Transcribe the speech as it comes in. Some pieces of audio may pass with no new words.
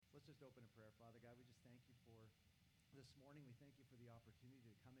This morning, we thank you for the opportunity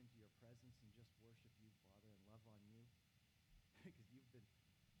to come into your presence and just worship you, Father, and love on you. Because you've been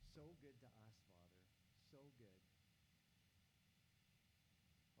so good to us, Father. So good.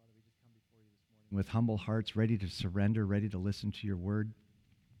 Father, we just come before you this morning with humble hearts, ready to surrender, ready to listen to your word,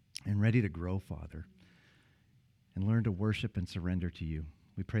 and ready to grow, Father, and learn to worship and surrender to you.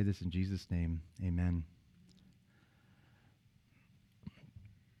 We pray this in Jesus' name. Amen.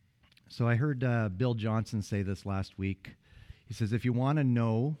 So I heard Bill Johnson say this last week. He says, if you want to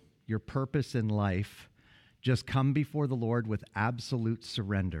know your purpose in life, just come before the Lord with absolute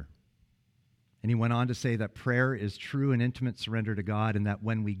surrender. And he went on to say that prayer is true and intimate surrender to God, and that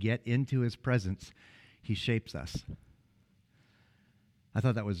when we get into his presence, he shapes us. I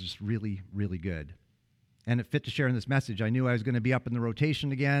thought that was just really, really good. And it fit to share in this message. I knew I was going to be up in the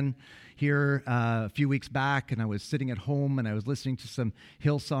rotation again here a few weeks back, and I was sitting at home, and I was listening to some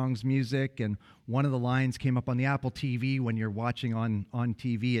Hillsongs music, and one of the lines came up on the Apple TV. When you're watching on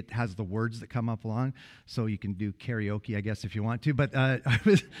TV, it has the words that come up along, so you can do karaoke, I guess, if you want to. But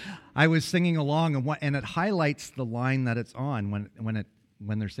I was singing along, and it highlights the line that it's on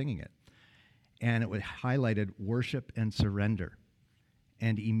when they're singing it. And it highlighted worship and surrender.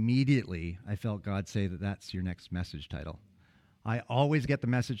 And immediately, I felt God say that that's your next message title. I always get the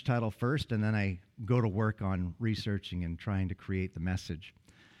message title first, and then I go to work on researching and trying to create the message.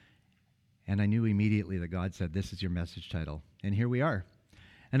 And I knew immediately that God said, this is your message title. And here we are.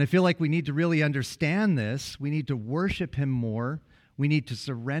 And I feel like we need to really understand this. We need to worship him more. We need to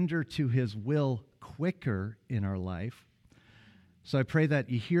surrender to his will quicker in our life. So I pray that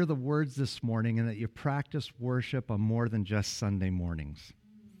you hear the words this morning and that you practice worship on more than just Sunday mornings.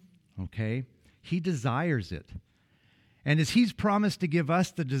 Okay? He desires it. And as he's promised to give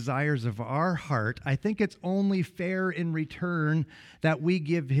us the desires of our heart, I think it's only fair in return that we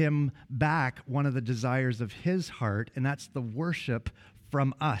give him back one of the desires of his heart, and that's the worship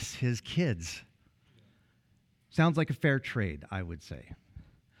from us, his kids. Sounds like a fair trade, I would say.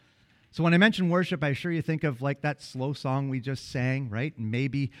 So when I mention worship, I sure you think of like that slow song we just sang, right? And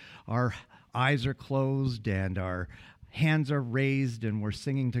maybe our eyes are closed and our hands are raised and we're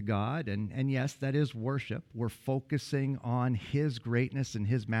singing to God. And yes, that is worship. We're focusing on his greatness and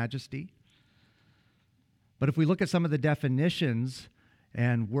his majesty. But if we look at some of the definitions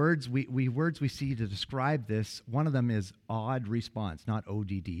and words we see to describe this, one of them is odd response, not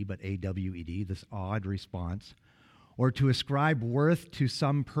ODD, but AWED, this odd response. Or to ascribe worth to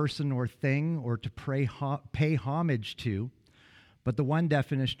some person or thing, or to pay homage to. But the one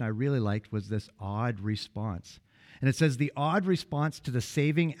definition I really liked was this odd response. And it says, the odd response to the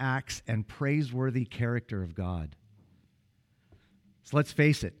saving acts and praiseworthy character of God. So let's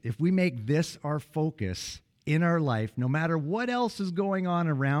face it, if we make this our focus in our life, no matter what else is going on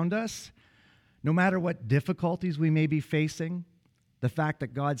around us, no matter what difficulties we may be facing, the fact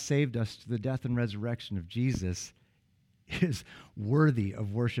that God saved us to the death and resurrection of Jesus is worthy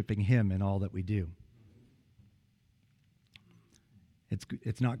of worshiping him in all that we do.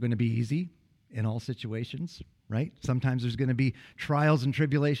 It's not going to be easy in all situations, right? Sometimes there's going to be trials and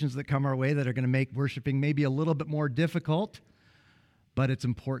tribulations that come our way that are going to make worshiping maybe a little bit more difficult, but it's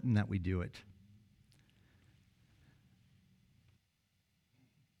important that we do it.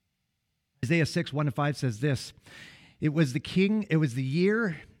 Isaiah 6, 1-5 says this, It was the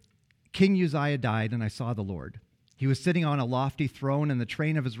year King Uzziah died, and I saw the Lord. He was sitting on a lofty throne, and the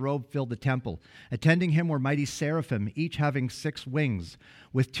train of his robe filled the temple. Attending him were mighty seraphim, each having 6 wings.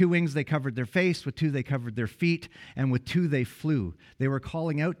 With 2 wings they covered their face, with 2 they covered their feet, and with 2 they flew. They were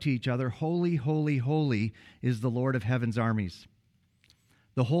calling out to each other, Holy, holy, holy is the Lord of heaven's armies.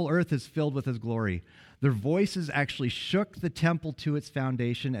 The whole earth is filled with his glory. Their voices actually shook the temple to its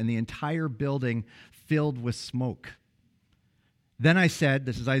foundation, and the entire building filled with smoke. Then I said,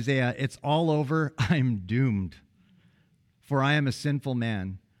 this is Isaiah, it's all over, I'm doomed. For I am a sinful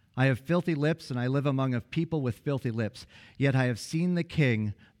man. I have filthy lips, and I live among a people with filthy lips. Yet I have seen the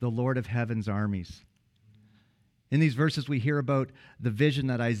King, the Lord of heaven's armies. In these verses, we hear about the vision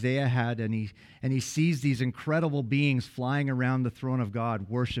that Isaiah had, and he sees these incredible beings flying around the throne of God,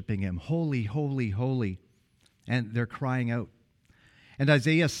 worshiping him. Holy, holy, holy. And they're crying out. And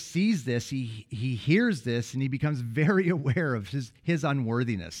Isaiah sees this, he hears this, and he becomes very aware of his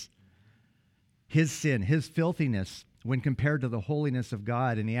unworthiness, his sin, his filthiness, when compared to the holiness of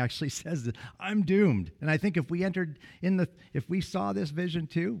God. And he actually says that I'm doomed. And I think if we saw this vision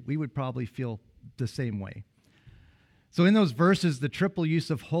too, we would probably feel the same way. So in those verses, the triple use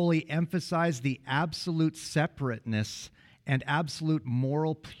of holy emphasized the absolute separateness and absolute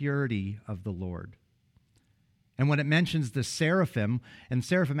moral purity of the Lord. And when it mentions the seraphim, and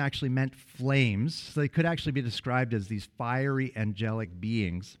seraphim actually meant flames, so they could actually be described as these fiery angelic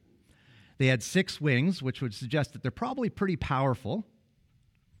beings. They had 6 wings, which would suggest that they're probably pretty powerful.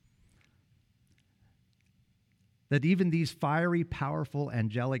 That even these fiery, powerful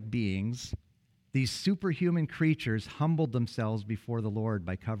angelic beings, these superhuman creatures, humbled themselves before the Lord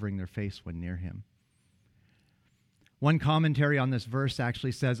by covering their face when near him. One commentary on this verse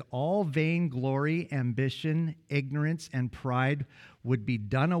actually says, all vainglory, ambition, ignorance, and pride would be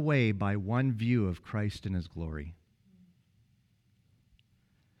done away by one view of Christ in his glory.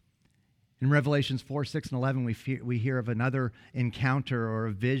 In Revelations 4, 6, and 11, we hear of another encounter or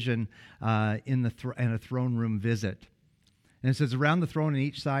a vision in a throne room visit. And it says, around the throne on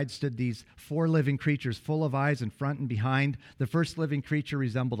each side stood these 4 living creatures, full of eyes in front and behind. The first living creature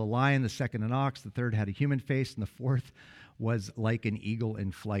resembled a lion, the second an ox, the third had a human face, and the fourth was like an eagle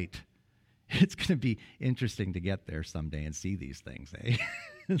in flight. It's going to be interesting to get there someday and see these things, eh?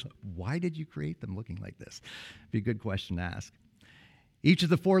 Why did you create them looking like this? Be a good question to ask. Each of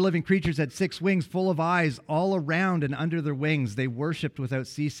the 4 living creatures had 6 wings full of eyes all around and under their wings. They worshiped without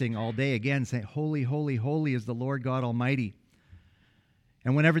ceasing all day, again saying, holy, holy, holy is the Lord God Almighty.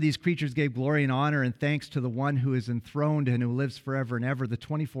 And whenever these creatures gave glory and honor and thanks to the one who is enthroned and who lives forever and ever, the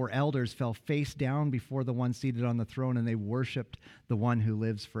 24 elders fell face down before the one seated on the throne, and they worshiped the one who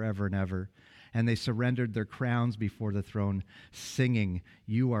lives forever and ever. And they surrendered their crowns before the throne, singing,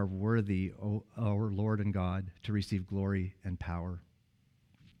 you are worthy, O our Lord and God, to receive glory and power.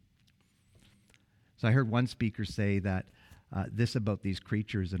 So I heard one speaker say that this about these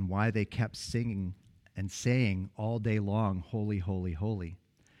creatures and why they kept singing and saying all day long, holy, holy, holy.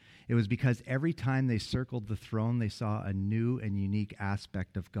 It was because every time they circled the throne, they saw a new and unique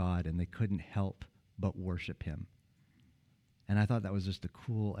aspect of God, and they couldn't help but worship him. And I thought that was just a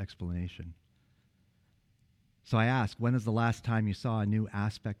cool explanation. So I asked, when is the last time you saw a new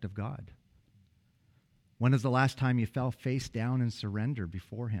aspect of God? When is the last time you fell face down in surrender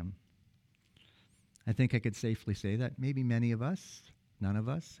before him? I think I could safely say that maybe many of us, none of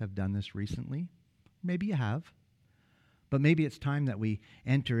us, have done this recently. Maybe you have. But maybe it's time that we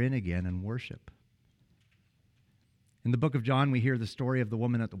enter in again and worship. In the book of John, we hear the story of the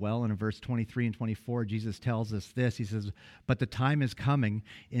woman at the well, and in verse 23 and 24, Jesus tells us this. He says, but the time is coming.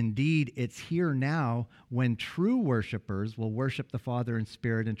 Indeed, it's here now when true worshipers will worship the Father in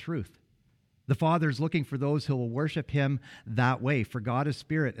spirit and truth. The Father is looking for those who will worship him that way. For God is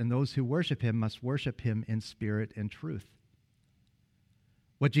spirit, and those who worship him must worship him in spirit and truth.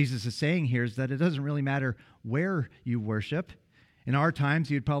 What Jesus is saying here is that it doesn't really matter where you worship. In our times,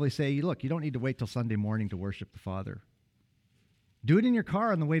 you'd probably say, look, you don't need to wait till Sunday morning to worship the Father. Do it in your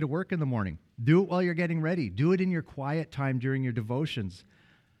car on the way to work in the morning. Do it while you're getting ready. Do it in your quiet time during your devotions.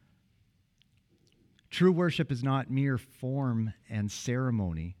 True worship is not mere form and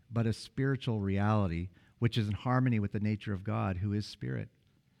ceremony, but a spiritual reality which is in harmony with the nature of God, who is spirit.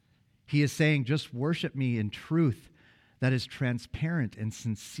 He is saying, just worship me in truth that is transparent and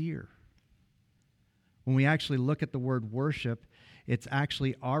sincere. When we actually look at the word worship, it's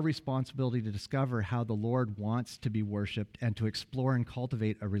actually our responsibility to discover how the Lord wants to be worshiped and to explore and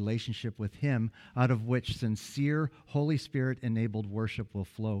cultivate a relationship with him out of which sincere, Holy Spirit-enabled worship will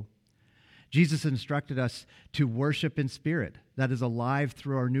flow. Jesus instructed us to worship in spirit that is alive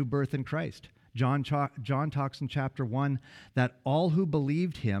through our new birth in Christ. John talks in chapter 1 that all who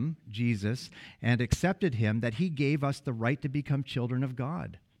believed him, Jesus, and accepted him, that he gave us the right to become children of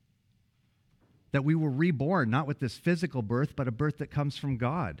God. That we were reborn, not with this physical birth, but a birth that comes from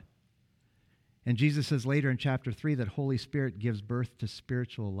God. And Jesus says later in chapter 3 that Holy Spirit gives birth to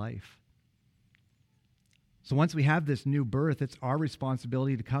spiritual life. So once we have this new birth, it's our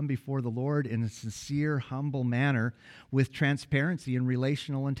responsibility to come before the Lord in a sincere, humble manner with transparency and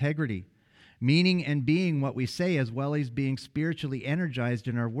relational integrity, meaning and being what we say, as well as being spiritually energized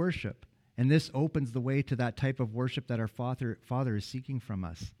in our worship. And this opens the way to that type of worship that our Father is seeking from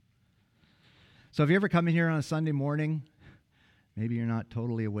us. So have you ever come in here on a Sunday morning? Maybe you're not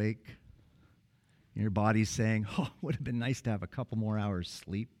totally awake. Your body's saying, oh, it would have been nice to have a couple more hours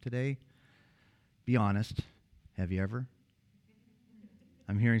sleep today. Be honest. Have you ever?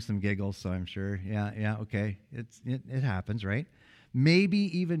 I'm hearing some giggles, so I'm sure. Yeah, okay. It happens, right?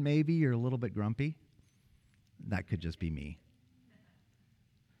 Maybe you're a little bit grumpy. That could just be me.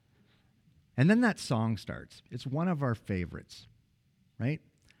 And then that song starts. It's one of our favorites, right?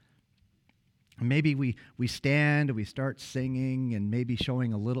 Maybe we stand and we start singing and maybe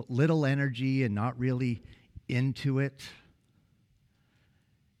showing a little energy and not really into it.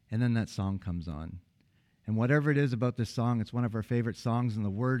 And then that song comes on. And whatever it is about this song, it's one of our favorite songs, and the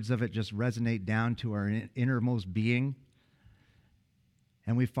words of it just resonate down to our innermost being.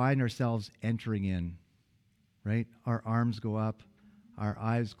 And we find ourselves entering in, right? Our arms go up, our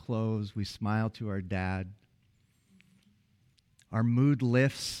eyes close, we smile to our dad. Our mood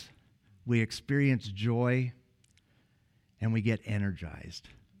lifts, we experience joy, and we get energized.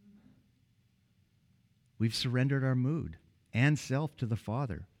 We've surrendered our mood and self to the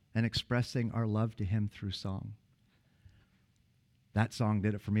Father and expressing our love to him through song. That song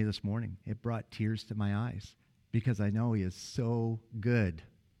did it for me this morning. It brought tears to my eyes because I know he is so good.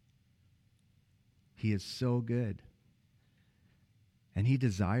 He is so good. And he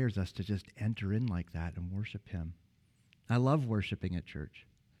desires us to just enter in like that and worship him. I love worshiping at church.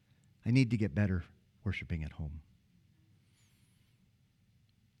 I need to get better worshiping at home.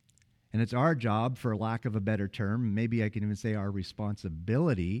 And it's our job, for lack of a better term, maybe I can even say our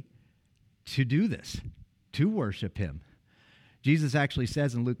responsibility, to do this, to worship him. Jesus actually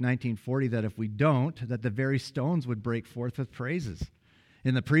says in Luke 19:40 that if we don't, that the very stones would break forth with praises.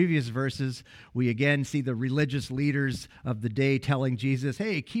 In the previous verses, we again see the religious leaders of the day telling Jesus,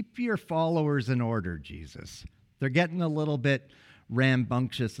 hey, keep your followers in order, Jesus. They're getting a little bit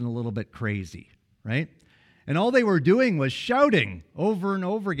rambunctious and a little bit crazy, right? And all they were doing was shouting over and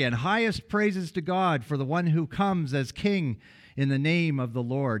over again, highest praises to God for the one who comes as king in the name of the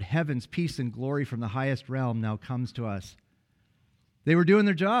Lord. Heaven's peace and glory from the highest realm now comes to us. They were doing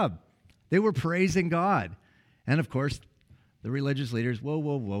their job. They were praising God. And of course, the religious leaders,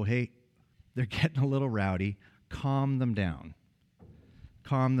 whoa, hey, they're getting a little rowdy. Calm them down.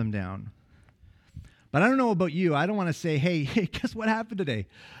 Calm them down. But I don't know about you. I don't want to say, hey, guess what happened today?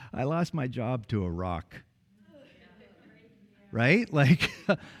 I lost my job to a rock. Right? Like,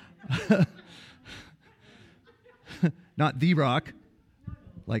 not the rock,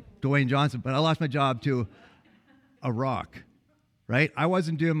 like Dwayne Johnson, but I lost my job to a rock. Right? I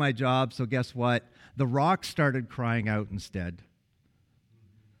wasn't doing my job, so guess what? The rock started crying out instead.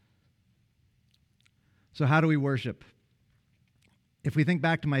 So how do we worship? If we think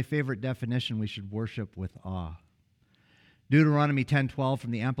back to my favorite definition, we should worship with awe. Deuteronomy 10:12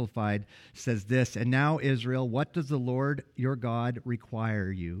 from the Amplified says this, and now, Israel, what does the Lord your God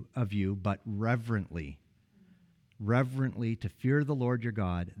require of you but reverently to fear the Lord your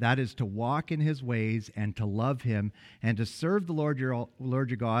God, that is to walk in his ways and to love him and to serve the Lord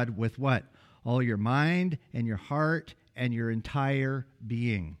your God with what? All your mind and your heart and your entire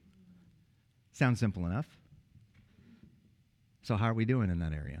being. Sounds simple enough. So how are we doing in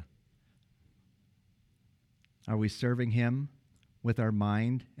that area? Are we serving him with our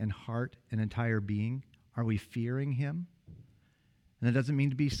mind and heart and entire being? Are we fearing him? And that doesn't mean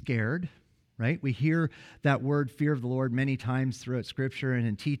to be scared, right? We hear that word fear of the Lord many times throughout Scripture and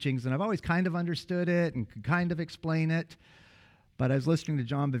in teachings, and I've always kind of understood it and could kind of explain it. But I was listening to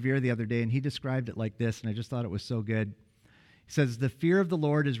John Bevere the other day, and he described it like this, and I just thought it was so good. He says, the fear of the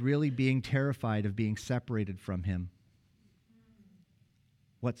Lord is really being terrified of being separated from him.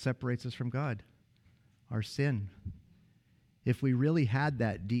 What separates us from God? Our sin. If we really had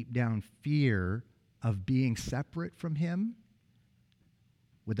that deep down fear of being separate from him,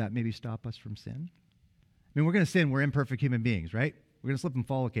 would that maybe stop us from sin? I mean, we're going to sin. We're imperfect human beings, right? We're going to slip and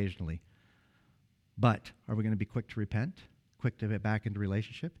fall occasionally. But are we going to be quick to repent? Quick to get back into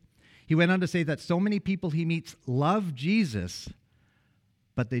relationship? He went on to say that so many people he meets love Jesus,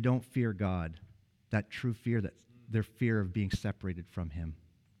 but they don't fear God. That true fear, that their fear of being separated from him.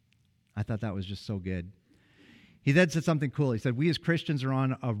 I thought that was just so good. He then said something cool. He said, we as Christians are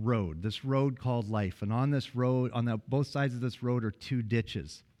on a road, this road called life. And on this road, both sides of this road are two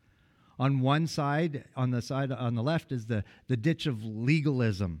ditches. On one side, on the left is the ditch of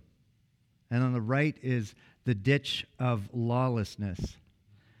legalism. And on the right is the ditch of lawlessness.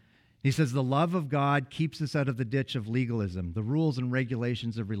 He says the love of God keeps us out of the ditch of legalism, the rules and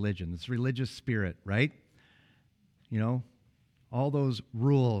regulations of religion, this religious spirit, right? You know, all those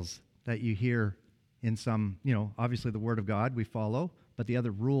rules that you hear in some, obviously the Word of God we follow, but the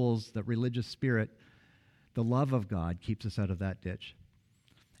other rules, that religious spirit, the love of God keeps us out of that ditch.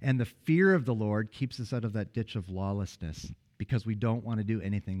 And the fear of the Lord keeps us out of that ditch of lawlessness because we don't want to do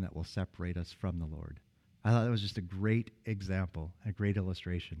anything that will separate us from the Lord. I thought that was just a great example, a great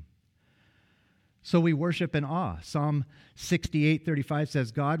illustration. So we worship in awe. Psalm 68:35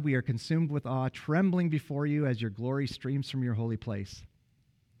 says, God, we are consumed with awe, trembling before you as your glory streams from your holy place.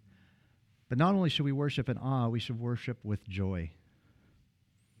 But not only should we worship in awe, we should worship with joy.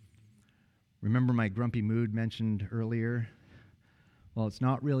 Remember my grumpy mood mentioned earlier? Well, it's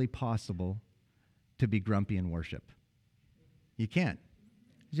not really possible to be grumpy in worship. You can't.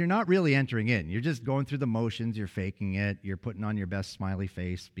 You're not really entering in. You're just going through the motions. You're faking it. You're putting on your best smiley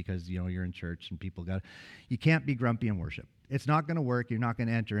face because, you're in church and people got it. You can't be grumpy in worship. It's not going to work. You're not going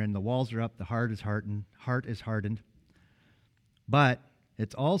to enter in. The walls are up. The heart is hardened. But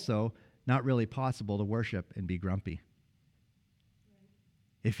it's also not really possible to worship and be grumpy.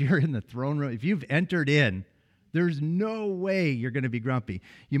 If you're in the throne room, if you've entered in, there's no way you're going to be grumpy.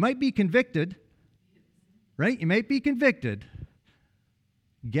 You might be convicted, right? You might be convicted.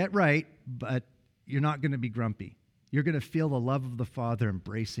 Get right, but you're not going to be grumpy. You're going to feel the love of the Father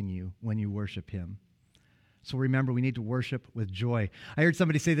embracing you when you worship him. So remember, we need to worship with joy. I heard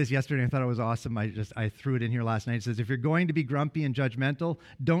somebody say this yesterday, and I thought it was awesome. I threw it in here last night. It says, if you're going to be grumpy and judgmental,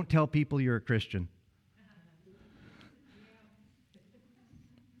 don't tell people you're a Christian.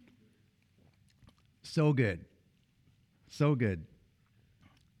 So good. So good.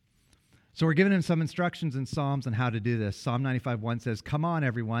 So we're giving him some instructions in Psalms on how to do this. Psalm 95:1 says, come on,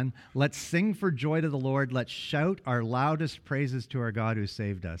 everyone. Let's sing for joy to the Lord. Let's shout our loudest praises to our God who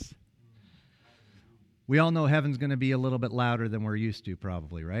saved us. We all know heaven's going to be a little bit louder than we're used to,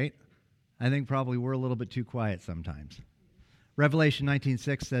 probably, right? I think probably we're a little bit too quiet sometimes. Revelation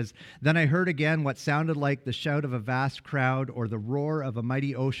 19:6 says, then I heard again what sounded like the shout of a vast crowd or the roar of a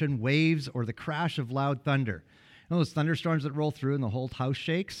mighty ocean, waves, or the crash of loud thunder. You know those thunderstorms that roll through and the whole house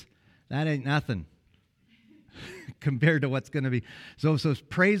shakes? That ain't nothing compared to what's going to be. So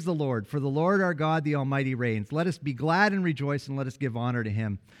praise the Lord. For the Lord our God, the Almighty reigns. Let us be glad and rejoice, and let us give honor to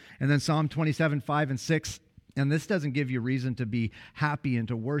him. And then Psalm 27:5-6, and this doesn't give you reason to be happy and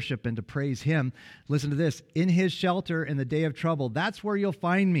to worship and to praise him. Listen to this. In his shelter in the day of trouble, that's where you'll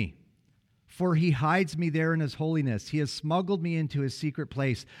find me. For he hides me there in his holiness. He has smuggled me into his secret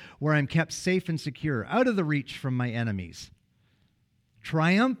place where I'm kept safe and secure, out of the reach from my enemies.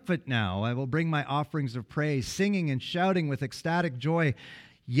 Triumphant now, I will bring my offerings of praise, singing and shouting with ecstatic joy.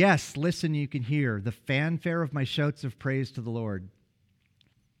 Yes, listen, you can hear the fanfare of my shouts of praise to the Lord.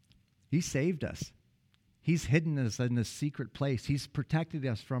 He saved us. He's hidden us in this secret place. He's protected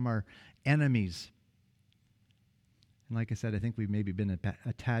us from our enemies. And like I said, I think we've maybe been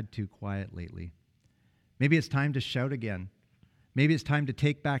a tad too quiet lately. Maybe it's time to shout again. Maybe it's time to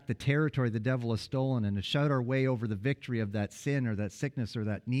take back the territory the devil has stolen and to shout our way over the victory of that sin or that sickness or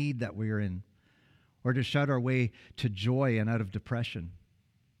that need that we're in, or to shout our way to joy and out of depression.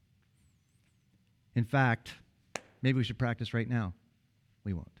 In fact, maybe we should practice right now.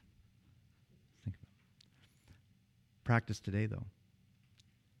 We won't. Think about it. Practice today, though.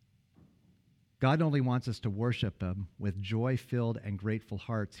 God only wants us to worship him with joy-filled and grateful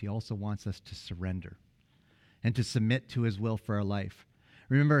hearts. He also wants us to surrender and to submit to his will for our life.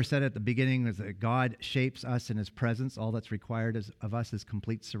 Remember I said at the beginning that God shapes us in his presence. All that's required of us is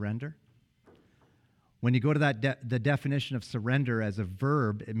complete surrender. When you go to the definition of surrender as a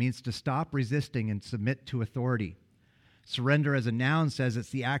verb, it means to stop resisting and submit to authority. Surrender as a noun says it's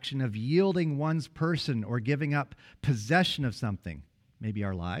the action of yielding one's person or giving up possession of something, maybe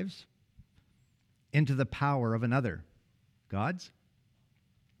our lives, into the power of another, God's.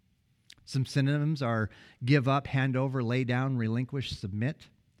 Some synonyms are give up, hand over, lay down, relinquish, submit.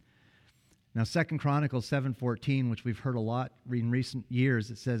 Now, 2 Chronicles 7:14, which we've heard a lot in recent years,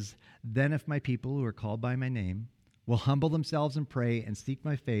 it says, then if my people who are called by my name will humble themselves and pray and seek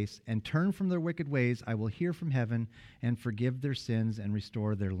my face and turn from their wicked ways, I will hear from heaven and forgive their sins and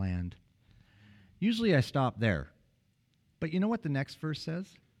restore their land. Usually I stop there. But you know what the next verse says?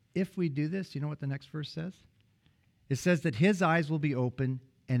 If we do this, you know what the next verse says? It says that his eyes will be open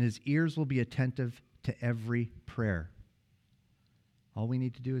and his ears will be attentive to every prayer. All we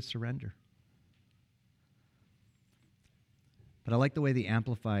need to do is surrender. But I like the way the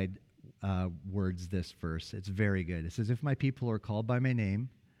Amplified words this verse. It's very good. It says, if my people who are called by my name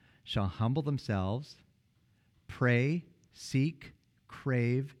shall humble themselves, pray, seek,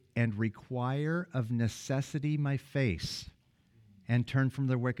 crave, and require of necessity my face, and turn from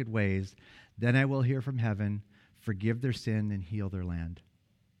their wicked ways, then I will hear from heaven, forgive their sin, and heal their land.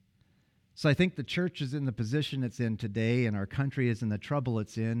 So I think the church is in the position it's in today, and our country is in the trouble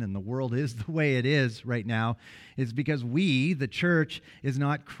it's in, and the world is the way it is right now, is because we, the church, is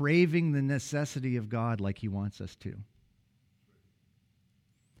not craving the necessity of God like he wants us to.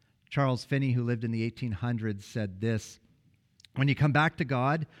 Charles Finney, who lived in the 1800s, said this, when you come back to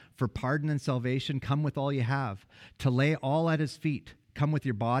God for pardon and salvation, come with all you have, to lay all at his feet. Come with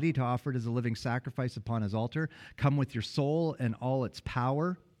your body to offer it as a living sacrifice upon his altar. Come with your soul and all its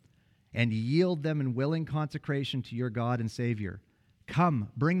power, and yield them in willing consecration to your God and Savior. Come,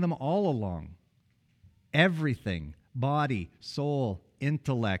 bring them all along. Everything, body, soul,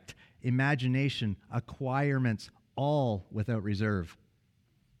 intellect, imagination, acquirements, all without reserve.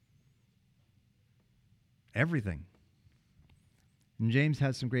 Everything. And James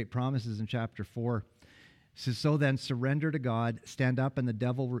has some great promises in chapter 4. It says, so then surrender to God, stand up to the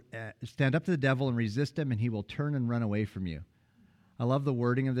devil and resist him, and he will turn and run away from you. I love the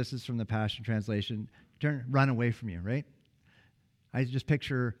wording of this. This is from the Passion Translation. Run away from you, right? I just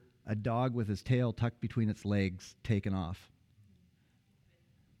picture a dog with his tail tucked between its legs, taken off.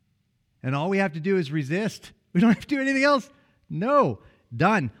 And all we have to do is resist. We don't have to do anything else. No.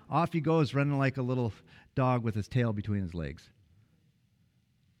 Done. Off he goes, running like a little dog with his tail between his legs.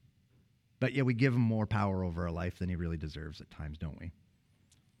 But yet we give him more power over our life than he really deserves at times, don't we?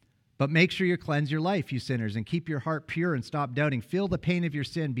 But make sure you cleanse your life, you sinners, and keep your heart pure and stop doubting. Feel the pain of your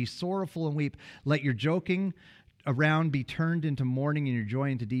sin. Be sorrowful and weep. Let your joking around be turned into mourning and your joy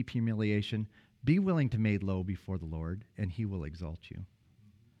into deep humiliation. Be willing to be made low before the Lord, and he will exalt you.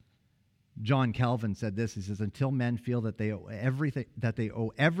 John Calvin said this. He says, until men feel that they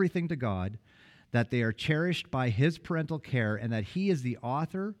owe everything to God, that they are cherished by his parental care, and that he is the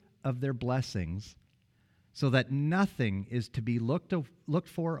author of their blessings, so that nothing is to be looked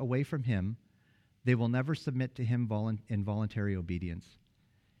for away from him, they will never submit to him in voluntary obedience.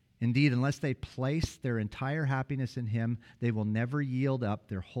 Indeed, unless they place their entire happiness in him, they will never yield up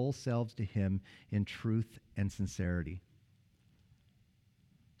their whole selves to him in truth and sincerity.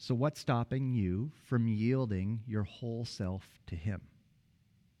 So what's stopping you from yielding your whole self to him?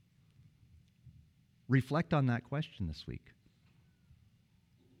 Reflect on that question this week.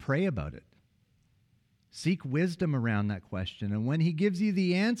 Pray about it. Seek wisdom around that question. And when he gives you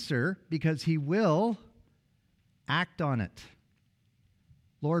the answer, because he will, act on it.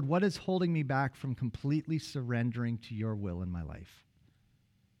 Lord, what is holding me back from completely surrendering to your will in my life?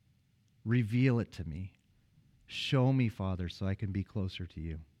 Reveal it to me. Show me, Father, so I can be closer to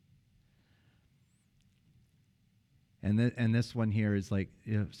you. And this one here is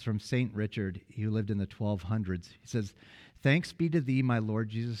it's from St. Richard, who lived in the 1200s. He says, thanks be to thee, my Lord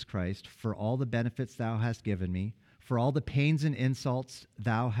Jesus Christ, for all the benefits thou hast given me, for all the pains and insults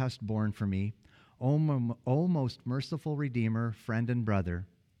thou hast borne for me. O most merciful Redeemer, friend and brother,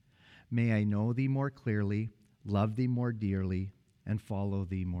 may I know thee more clearly, love thee more dearly, and follow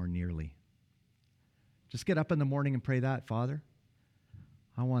thee more nearly. Just get up in the morning and pray that, Father,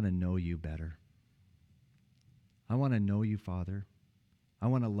 I want to know you better. I want to know you, Father. I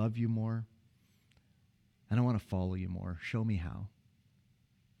want to love you more. And I want to follow you more. Show me how.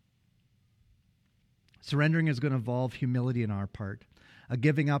 Surrendering is going to involve humility on our part, a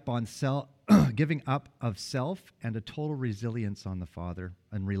giving up of self, and a total resilience on the Father,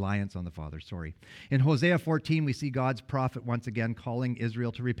 and reliance on the Father, In Hosea 14, we see God's prophet once again calling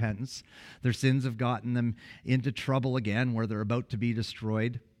Israel to repentance. Their sins have gotten them into trouble again, where they're about to be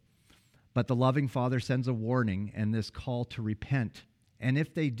destroyed. But the loving Father sends a warning and this call to repent. And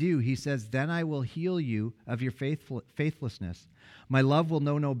if they do, he says, then I will heal you of your faithlessness. My love will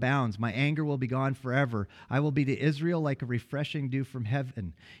know no bounds. My anger will be gone forever. I will be to Israel like a refreshing dew from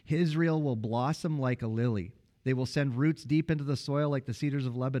heaven. Israel will blossom like a lily. They will send roots deep into the soil like the cedars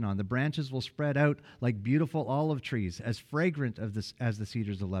of Lebanon. The branches will spread out like beautiful olive trees, as fragrant as the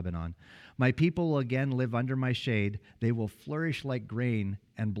cedars of Lebanon. My people will again live under my shade. They will flourish like grain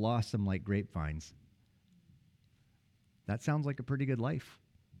and blossom like grapevines. That sounds like a pretty good life.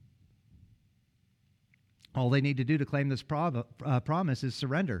 All they need to do to claim this promise is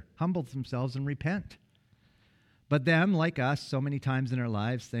surrender, humble themselves, and repent. But them, like us, so many times in our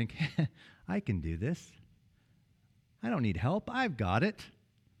lives think, I can do this. I don't need help. I've got it.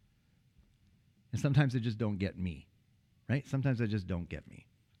 And sometimes they just don't get me, right? Sometimes they just don't get me.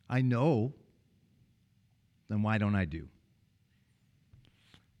 I know, then why don't I do?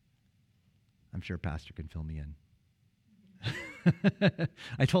 I'm sure Pastor can fill me in.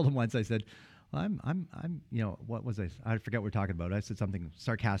 I told him once, I said, what was I forget what we're talking about. I said something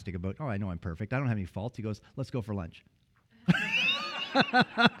sarcastic about, I know I'm perfect. I don't have any faults. He goes, let's go for lunch.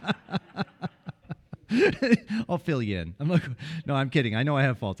 I'll fill you in. I'm like, no, I'm kidding. I know I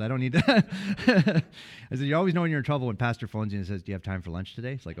have faults. I don't need that. I said, you always know when you're in trouble when Pastor phones you and says, do you have time for lunch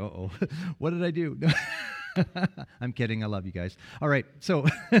today? It's like, what did I do? I'm kidding. I love you guys. All right. So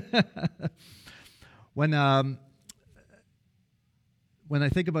when I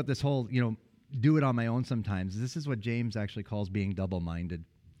think about this whole, do it on my own sometimes, this is what James actually calls being double-minded.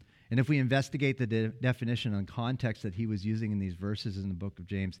 And if we investigate the definition and context that he was using in these verses in the book of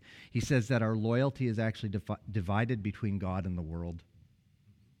James, he says that our loyalty is actually divided between God and the world.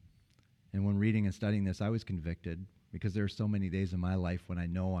 And when reading and studying this, I was convicted because there are so many days in my life when I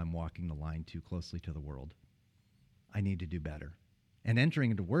know I'm walking the line too closely to the world. I need to do better. And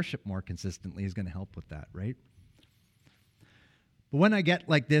entering into worship more consistently is going to help with that, right? But when I get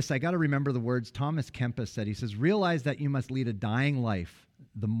like this, I got to remember the words Thomas Kempis said. He says, realize that you must lead a dying life.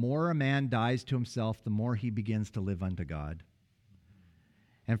 The more a man dies to himself, the more he begins to live unto God.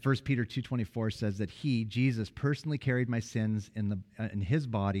 And 1 Peter 2:24 says that he, Jesus, personally carried my sins in his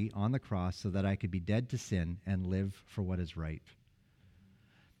body on the cross so that I could be dead to sin and live for what is right.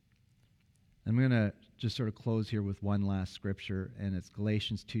 I'm going to just sort of close here with one last scripture, and it's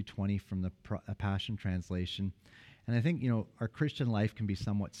Galatians 2:20 from the Passion Translation. And I think, our Christian life can be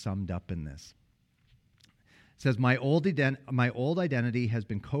somewhat summed up in this. It says, my old identity has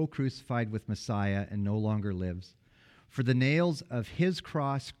been co-crucified with Messiah and no longer lives. For the nails of his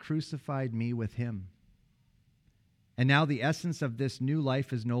cross crucified me with him. And now the essence of this new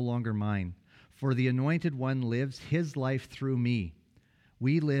life is no longer mine, for the Anointed One lives his life through me.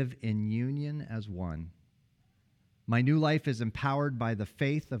 We live in union as one. My new life is empowered by the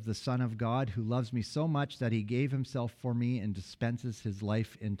faith of the Son of God, who loves me so much that he gave himself for me and dispenses his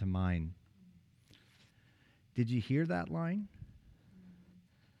life into mine. Did you hear that line?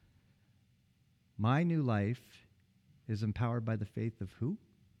 My new life is empowered by the faith of who?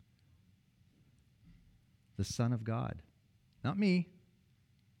 The Son of God. Not me.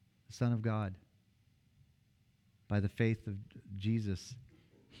 The Son of God. By the faith of Jesus,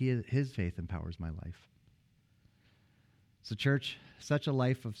 his faith empowers my life. So, church, such a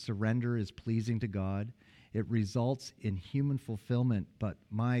life of surrender is pleasing to God. It results in human fulfillment, but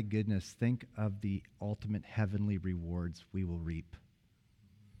my goodness, think of the ultimate heavenly rewards we will reap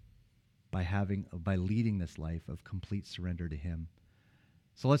by leading this life of complete surrender to him.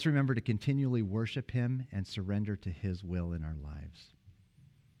 So let's remember to continually worship him and surrender to his will in our lives.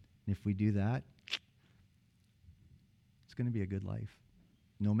 And if we do that, it's going to be a good life,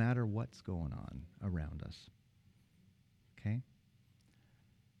 no matter what's going on around us. Okay?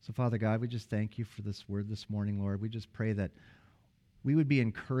 So, Father God, we just thank you for this word this morning, Lord. We just pray that we would be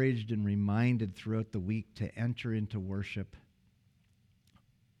encouraged and reminded throughout the week to enter into worship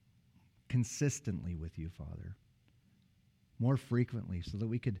consistently with you, Father, more frequently, so that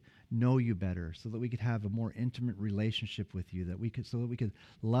we could know you better, so that we could have a more intimate relationship with you, so that we could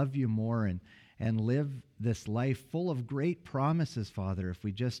love you more and live this life full of great promises, Father, if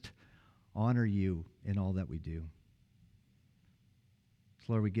we just honor you in all that we do.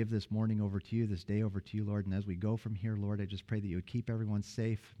 So, Lord, we give this morning over to you, this day over to you, Lord, and as we go from here, Lord, I just pray that you would keep everyone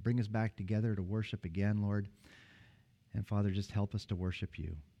safe, bring us back together to worship again, Lord, and Father, just help us to worship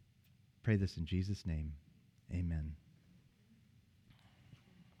you. Pray this in Jesus' name. Amen.